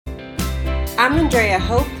I'm Andrea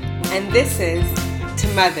Hope, and this is To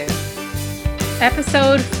Mother.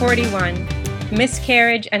 Episode 41,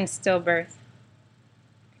 Miscarriage and Stillbirth.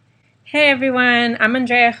 Hey everyone, I'm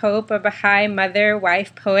Andrea Hope, a Baha'i mother,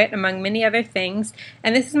 wife, poet, among many other things,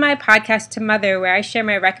 and this is my podcast To Mother, where I share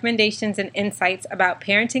my recommendations and insights about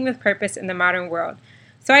parenting with purpose in the modern world.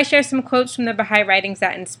 So I share some quotes from the Baha'i writings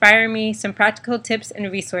that inspire me, some practical tips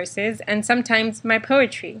and resources, and sometimes my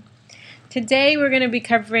poetry. Today we're going to be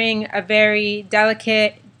covering a very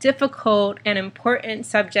delicate, difficult, and important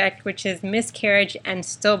subject, which is miscarriage and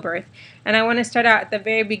stillbirth. And I want to start out at the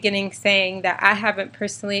very beginning saying that I haven't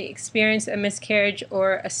personally experienced a miscarriage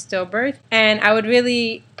or a stillbirth, and I would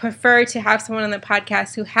really prefer to have someone on the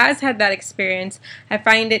podcast who has had that experience. I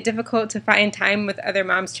find it difficult to find time with other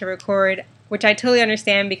moms to record, which I totally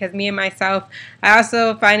understand because me and myself, I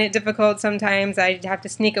also find it difficult sometimes. I have to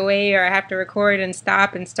sneak away or I have to record and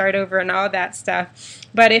stop and start over and all that stuff.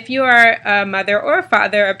 But if you are a mother or a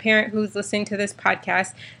father, a parent who's listening to this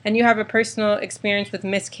podcast, and you have a personal experience with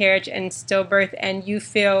miscarriage and stillbirth and you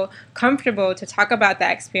feel comfortable to talk about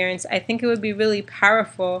that experience, I think it would be really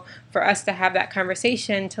powerful for us to have that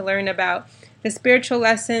conversation to learn about the spiritual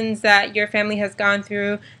lessons that your family has gone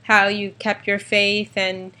through, how you kept your faith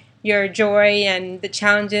and your joy and the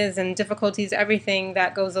challenges and difficulties, everything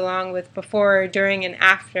that goes along with before, during, and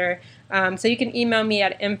after. So you can email me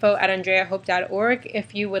at info@andreahope.org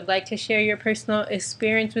if you would like to share your personal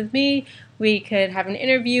experience with me. We could have an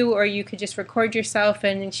interview, or you could just record yourself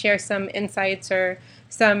and share some insights or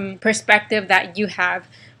some perspective that you have.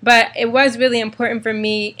 But it was really important for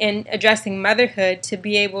me in addressing motherhood to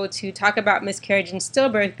be able to talk about miscarriage and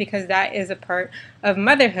stillbirth because that is a part of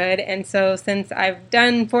motherhood. And so since I've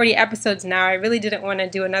done 40 episodes now, I really didn't want to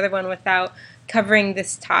do another one without covering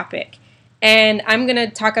this topic. And I'm going to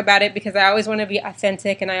talk about it because I always want to be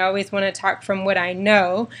authentic and I always want to talk from what I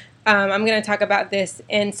know. I'm going to talk about this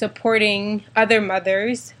in supporting other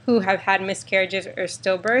mothers who have had miscarriages or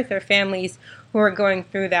stillbirth, or families who are going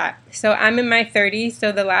through that. So I'm in my 30s,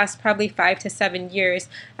 so the last probably 5 to 7 years,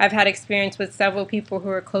 I've had experience with several people who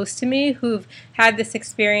are close to me who've had this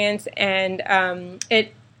experience, and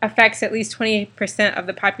it affects at least 20% of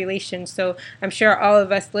the population. So I'm sure all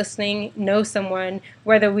of us listening know someone,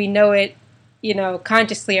 whether we know it,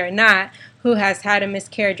 consciously or not, who has had a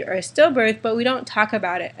miscarriage or a stillbirth, but we don't talk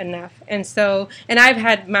about it enough. And I've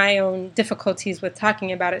had my own difficulties with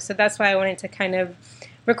talking about it. So that's why I wanted to kind of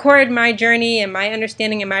record my journey and my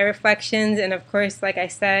understanding and my reflections. And of course, like I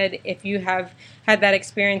said, if you have had that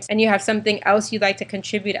experience and you have something else you'd like to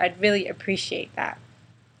contribute, I'd really appreciate that.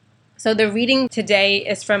 So the reading today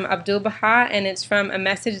is from Abdu'l-Baha, and it's from a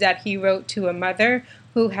message that he wrote to a mother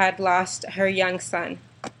who had lost her young son.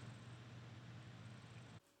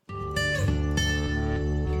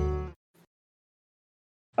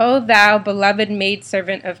 O thou beloved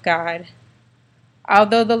maidservant of God,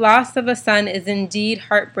 although the loss of a son is indeed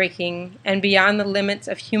heartbreaking and beyond the limits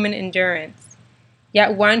of human endurance,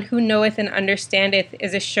 yet one who knoweth and understandeth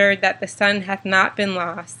is assured that the son hath not been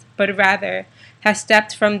lost, but rather has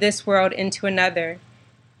stepped from this world into another,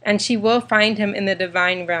 and she will find him in the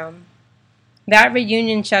divine realm. That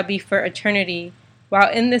reunion shall be for eternity, while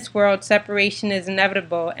in this world separation is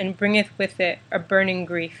inevitable and bringeth with it a burning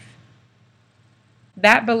grief.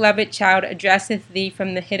 That beloved child addresseth thee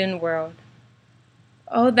from the hidden world.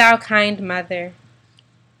 O thou kind mother,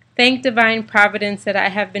 thank divine providence that I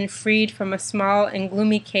have been freed from a small and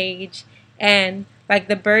gloomy cage, and, like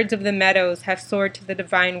the birds of the meadows, have soared to the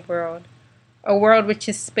divine world, a world which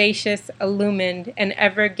is spacious, illumined, and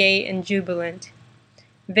ever gay and jubilant.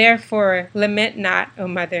 Therefore lament not, O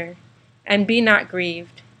mother, and be not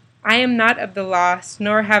grieved. I am not of the lost,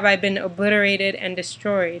 nor have I been obliterated and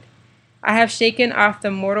destroyed. I have shaken off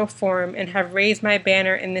the mortal form and have raised my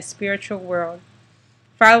banner in the spiritual world.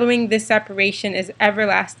 Following this separation is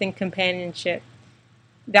everlasting companionship.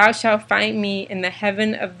 Thou shalt find me in the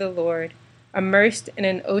heaven of the Lord, immersed in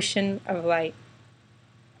an ocean of light.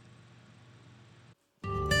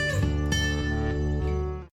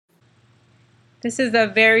 This is a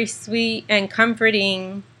very sweet and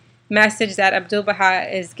comforting message that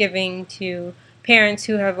Abdu'l-Baha is giving to parents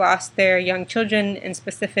who have lost their young children, in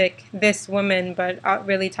specific this woman, but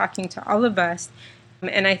really talking to all of us.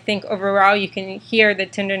 And I think overall you can hear the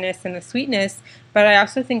tenderness and the sweetness, but I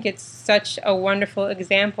also think it's such a wonderful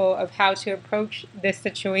example of how to approach this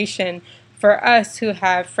situation for us who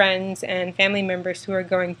have friends and family members who are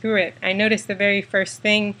going through it. I noticed the very first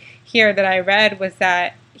thing here that I read was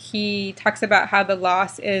that he talks about how the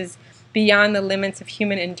loss is beyond the limits of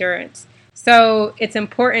human endurance. So it's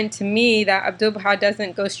important to me that Abdu'l-Baha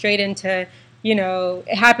doesn't go straight into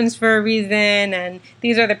it happens for a reason and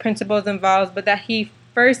these are the principles involved, but that he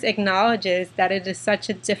first acknowledges that it is such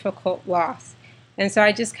a difficult loss. And so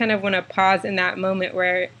I just kind of want to pause in that moment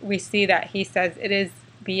where we see that he says it is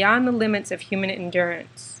beyond the limits of human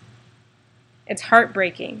endurance. It's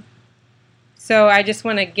heartbreaking. So I just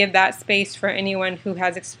want to give that space for anyone who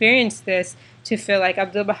has experienced this to feel like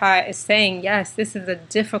Abdu'l-Baha is saying, yes, this is a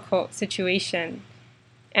difficult situation,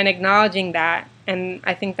 and acknowledging that. And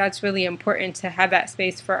I think that's really important to have that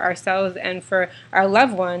space for ourselves and for our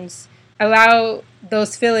loved ones. Allow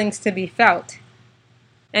those feelings to be felt.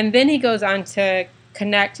 And then he goes on to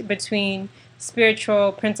connect between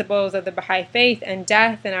spiritual principles of the Baha'i faith and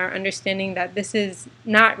death, and our understanding that this is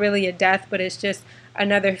not really a death, but it's just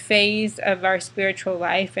another phase of our spiritual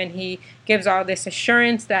life. And he gives all this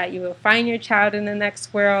assurance that you will find your child in the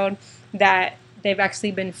next world, that they've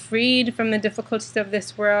actually been freed from the difficulties of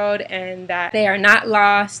this world, and that they are not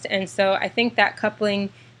lost. And so I think that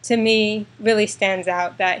coupling to me really stands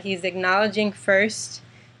out, that he's acknowledging first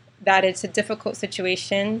that it's a difficult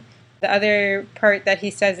situation. The other part that he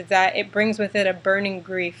says is that it brings with it a burning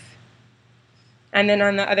grief. And then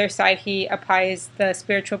on the other side, he applies the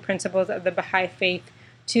spiritual principles of the Baha'i faith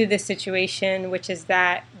to this situation, which is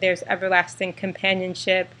that there's everlasting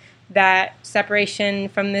companionship, that separation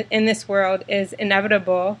from in this world is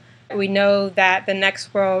inevitable. We know that the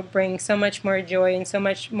next world brings so much more joy and so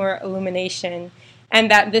much more illumination, and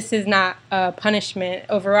that this is not a punishment.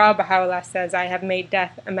 Overall, Baha'u'llah says, I have made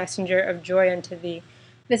death a messenger of joy unto thee.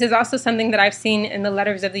 This is also something that I've seen in the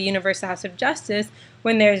letters of the Universal House of Justice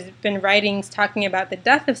when there's been writings talking about the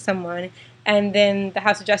death of someone, and then the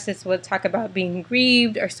House of Justice will talk about being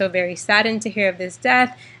grieved or so very saddened to hear of this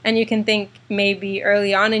death. And you can think maybe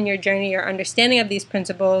early on in your journey, your understanding of these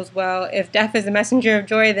principles, well, if death is a messenger of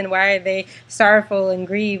joy, then why are they sorrowful and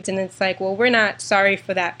grieved? And it's like, well, we're not sorry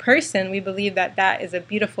for that person. We believe that that is a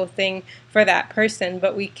beautiful thing for that person,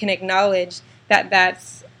 but we can acknowledge that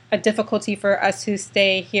that's a difficulty for us who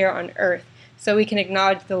stay here on earth. So we can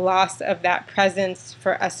acknowledge the loss of that presence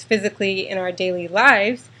for us physically in our daily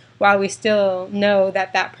lives, while we still know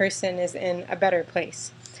that that person is in a better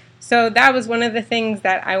place. So that was one of the things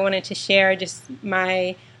that I wanted to share, just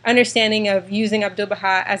my understanding of using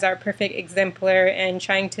Abdu'l-Baha as our perfect exemplar and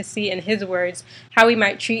trying to see in his words how we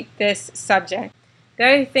might treat this subject. The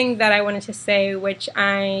other thing that I wanted to say, which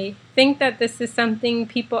I think that this is something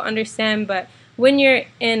people understand, but when you're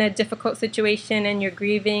in a difficult situation and you're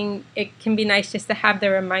grieving, it can be nice just to have the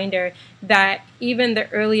reminder that even the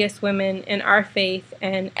earliest women in our faith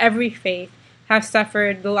and every faith have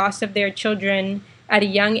suffered the loss of their children at a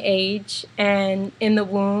young age and in the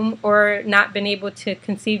womb, or not been able to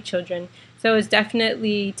conceive children. So it's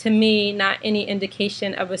definitely, to me, not any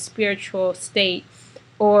indication of a spiritual state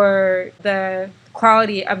or the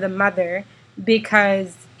quality of the mother,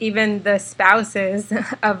 because even the spouses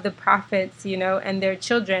of the prophets, and their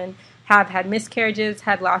children have had miscarriages,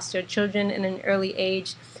 had lost their children in an early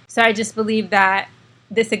age. So I just believe that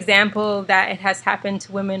this example, that it has happened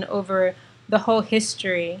to women over the whole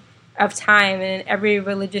history of time and in every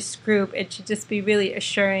religious group, it should just be really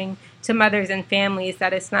assuring to mothers and families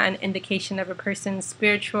that it's not an indication of a person's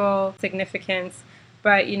spiritual significance,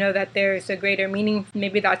 but that there's a greater meaning.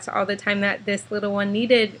 Maybe that's all the time that this little one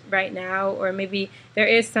needed right now, or maybe there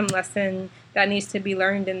is some lesson that needs to be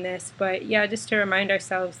learned in this. But yeah, just to remind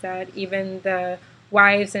ourselves that even the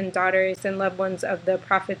wives and daughters and loved ones of the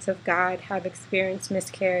prophets of God have experienced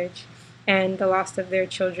miscarriage and the loss of their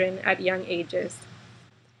children at young ages.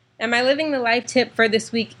 And my Living the Life tip for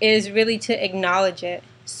this week is really to acknowledge it.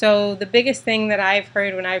 So the biggest thing that I've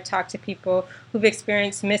heard when I've talked to people who've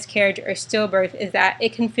experienced miscarriage or stillbirth is that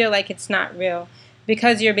it can feel like it's not real.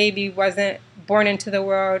 Because your baby wasn't born into the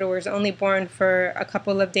world or was only born for a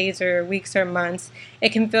couple of days or weeks or months, it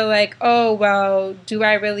can feel like, oh, well, do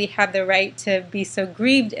I really have the right to be so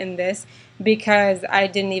grieved in this because I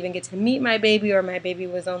didn't even get to meet my baby, or my baby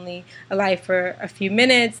was only alive for a few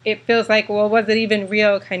minutes? It feels like, well, was it even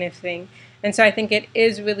real kind of thing. And so I think it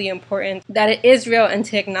is really important that it is real and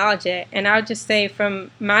to acknowledge it. And I'll just say, from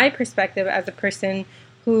my perspective as a person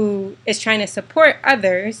who is trying to support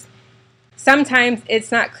others, sometimes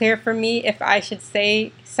it's not clear for me if I should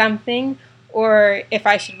say something or if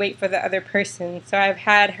I should wait for the other person. So I've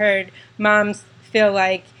heard moms feel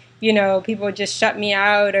like, people just shut me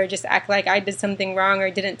out or just act like I did something wrong or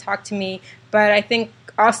didn't talk to me. But I think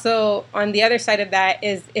also, on the other side of that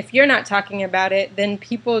is if you're not talking about it, then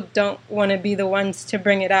people don't want to be the ones to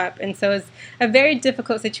bring it up. And so it's a very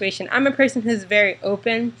difficult situation. I'm a person who's very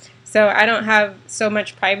open, so I don't have so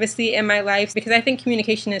much privacy in my life because I think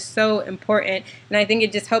communication is so important, and I think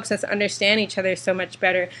it just helps us understand each other so much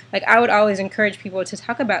better. Like, I would always encourage people to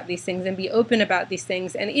talk about these things and be open about these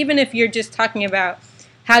things. And even if you're just talking about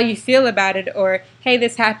how you feel about it, or, hey,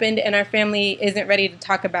 this happened and our family isn't ready to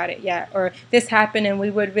talk about it yet, or this happened and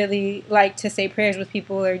we would really like to say prayers with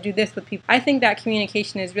people or do this with people. I think that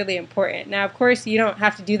communication is really important. Now, of course, you don't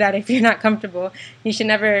have to do that if you're not comfortable. You should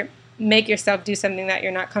never make yourself do something that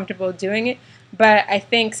you're not comfortable doing it. But I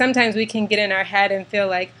think sometimes we can get in our head and feel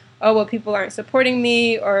like, oh, well, people aren't supporting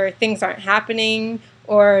me, or things aren't happening,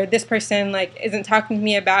 or this person like isn't talking to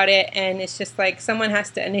me about it, and it's just like someone has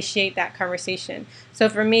to initiate that conversation. So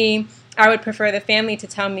for me, I would prefer the family to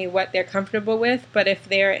tell me what they're comfortable with, but if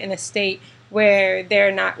they're in a state where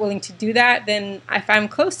they're not willing to do that, then if I'm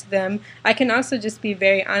close to them, I can also just be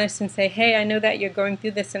very honest and say, hey, I know that you're going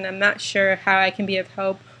through this and I'm not sure how I can be of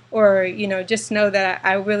help, or, just know that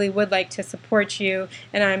I really would like to support you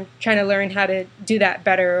and I'm trying to learn how to do that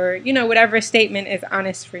better, or, whatever statement is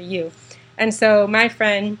honest for you. And so my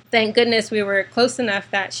friend, thank goodness we were close enough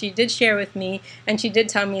that she did share with me, and she did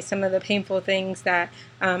tell me some of the painful things that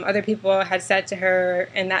other people had said to her,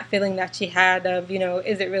 and that feeling that she had of,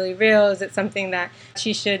 is it really real? Is it something that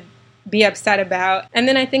she should be upset about? And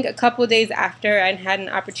then I think a couple days after, I had an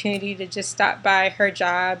opportunity to just stop by her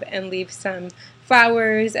job and leave some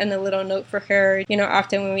flowers and a little note for her.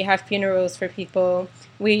 Often when we have funerals for people,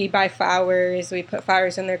 we buy flowers, we put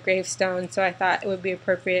flowers on their gravestone, so I thought it would be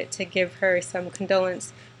appropriate to give her some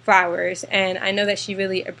condolence flowers, and I know that she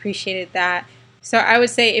really appreciated that. So I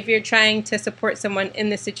would say if you're trying to support someone in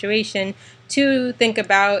this situation, to think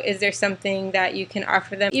about, is there something that you can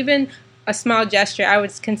offer them? Even a small gesture. I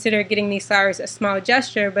would consider getting these flowers a small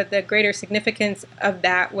gesture, but the greater significance of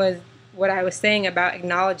that was what I was saying about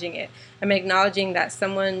acknowledging it. I'm acknowledging that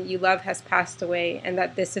someone you love has passed away, and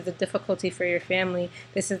that this is a difficulty for your family.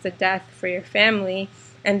 This is a death for your family,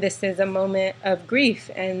 and this is a moment of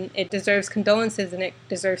grief, and it deserves condolences and it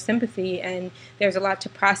deserves sympathy, and there's a lot to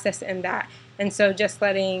process in that. And so just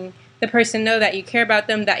letting the person know that you care about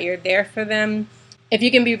them, that you're there for them. If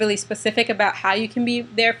you can be really specific about how you can be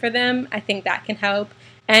there for them, I think that can help.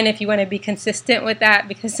 And if you want to be consistent with that,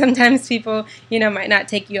 because sometimes people, might not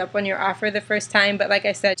take you up on your offer the first time. But like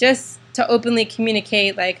I said, just to openly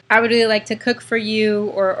communicate, like, I would really like to cook for you,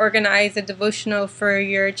 or organize a devotional for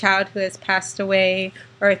your child who has passed away,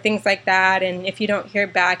 or things like that. And if you don't hear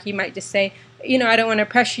back, you might just say, I don't want to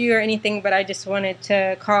pressure you or anything, but I just wanted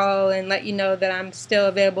to call and let you know that I'm still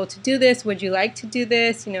available to do this. Would you like to do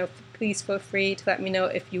this? Please feel free to let me know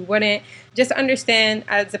if you wouldn't. Just understand,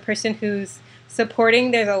 as a person who's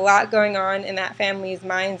supporting, there's a lot going on in that family's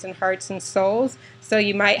minds and hearts and souls. So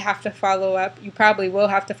you might have to follow up. You probably will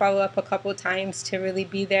have to follow up a couple times to really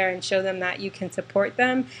be there and show them that you can support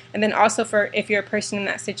them. And then also, for if you're a person in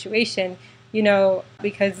that situation,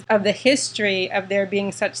 because of the history of there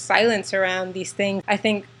being such silence around these things, I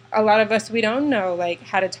think a lot of us, we don't know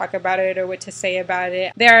how to talk about it or what to say about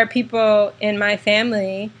it. There are people in my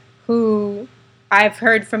family who I've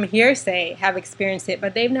heard from hearsay have experienced it,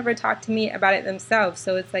 but they've never talked to me about it themselves.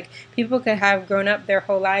 So it's like people could have grown up their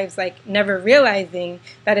whole lives never realizing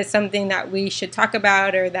that it's something that we should talk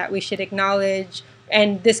about or that we should acknowledge,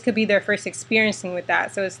 and this could be their first experiencing with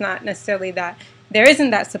that. So it's not necessarily that there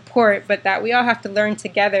isn't that support, but that we all have to learn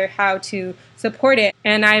together how to support it.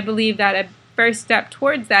 And I believe that a first step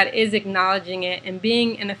towards that is acknowledging it and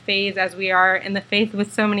being in a phase, as we are in the faith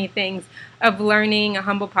with so many things, of learning, a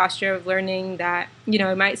humble posture of learning that, we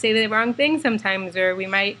might say the wrong thing sometimes, or we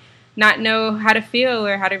might not know how to feel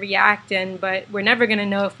or how to react, but we're never going to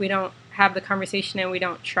know if we don't have the conversation and we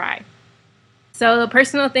don't try. So the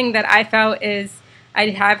personal thing that I felt is I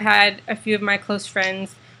have had a few of my close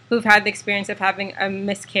friends who've had the experience of having a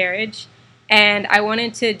miscarriage, and I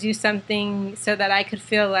wanted to do something so that I could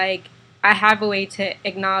feel like I have a way to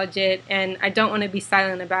acknowledge it, and I don't want to be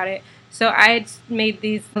silent about it. So I had made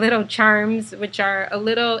these little charms, which are a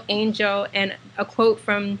little angel and a quote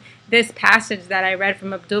from this passage that I read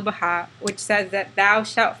from Abdu'l-Baha, which says that thou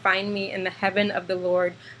shalt find me in the heaven of the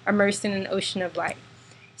Lord, immersed in an ocean of light.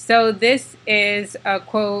 So this is a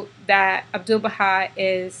quote that Abdu'l-Baha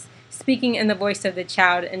is speaking in the voice of the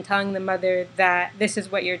child and telling the mother that this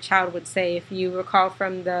is what your child would say, if you recall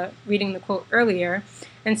from reading the quote earlier.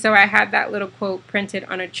 And so I had that little quote printed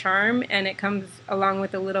on a charm, and it comes along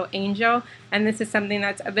with a little angel. And this is something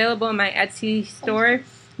that's available in my Etsy store.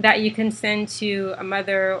 that you can send to a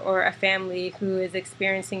mother or a family who is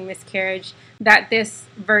experiencing miscarriage, that this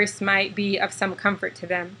verse might be of some comfort to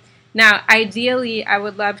them. Now, ideally, I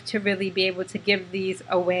would love to really be able to give these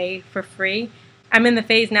away for free. I'm in the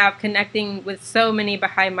phase now of connecting with so many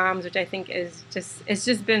Baha'i moms, which I think it's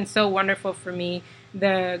just been so wonderful for me,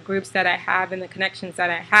 the groups that I have and the connections that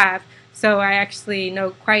I have. So I actually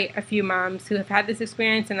know quite a few moms who have had this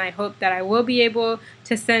experience, and I hope that I will be able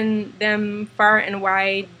to send them far and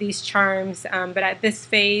wide these charms. But at this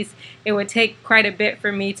phase, it would take quite a bit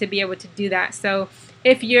for me to be able to do that. So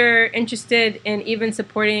if you're interested in even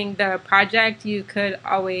supporting the project, you could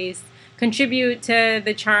always contribute to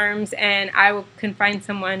the charms, and can find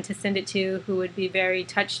someone to send it to who would be very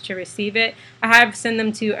touched to receive it. I have sent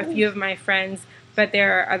them to a few of my friends, but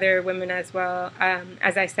there are other women as well,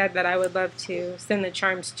 as I said, that I would love to send the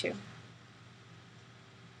charms to.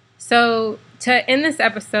 So to end this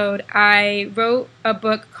episode, I wrote a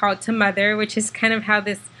book called To Mother, which is kind of how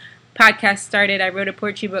this podcast started. I wrote a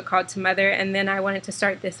poetry book called To Mother, and then I wanted to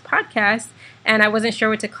start this podcast, and I wasn't sure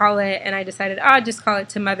what to call it, and I decided, I'll just call it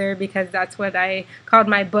To Mother because that's what I called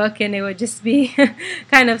my book, and it would just be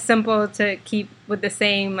kind of simple to keep with the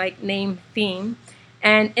same name theme.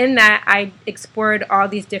 And in that, I explored all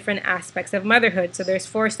these different aspects of motherhood. So there's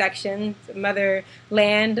 4 sections: mother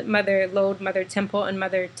land, mother lode, mother temple, and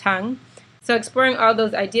mother tongue. So exploring all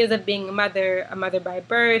those ideas of being a mother by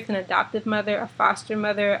birth, an adoptive mother, a foster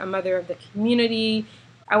mother, a mother of the community.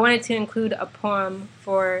 I wanted to include a poem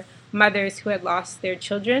for mothers who had lost their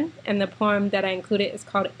children. And the poem that I included is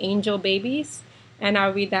called Angel Babies. And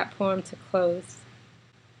I'll read that poem to close.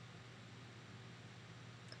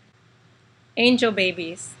 Angel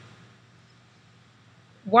babies.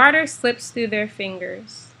 Water slips through their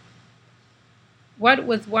fingers. What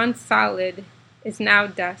was once solid is now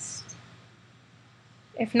dust.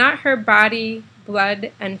 If not her body,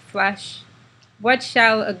 blood, and flesh, what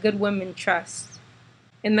shall a good woman trust?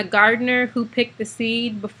 In the gardener who picked the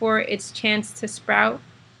seed before its chance to sprout?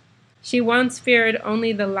 She once feared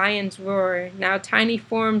only the lion's roar. Now tiny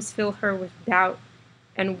forms fill her with doubt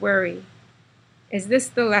and worry. Is this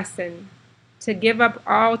the lesson? To give up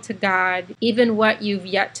all to God, even what you've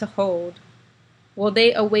yet to hold? Will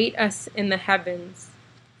they await us in the heavens,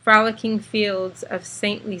 frolicking fields of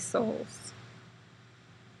saintly souls?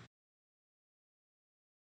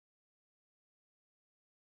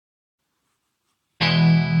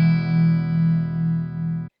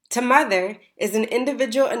 To Mother is an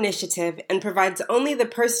individual initiative and provides only the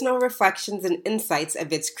personal reflections and insights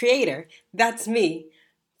of its creator. That's me.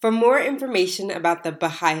 For more information about the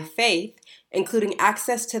Baha'i Faith, including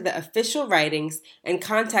access to the official writings and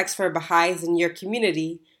contacts for Baha'is in your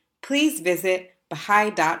community, please visit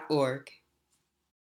Baha'i.org.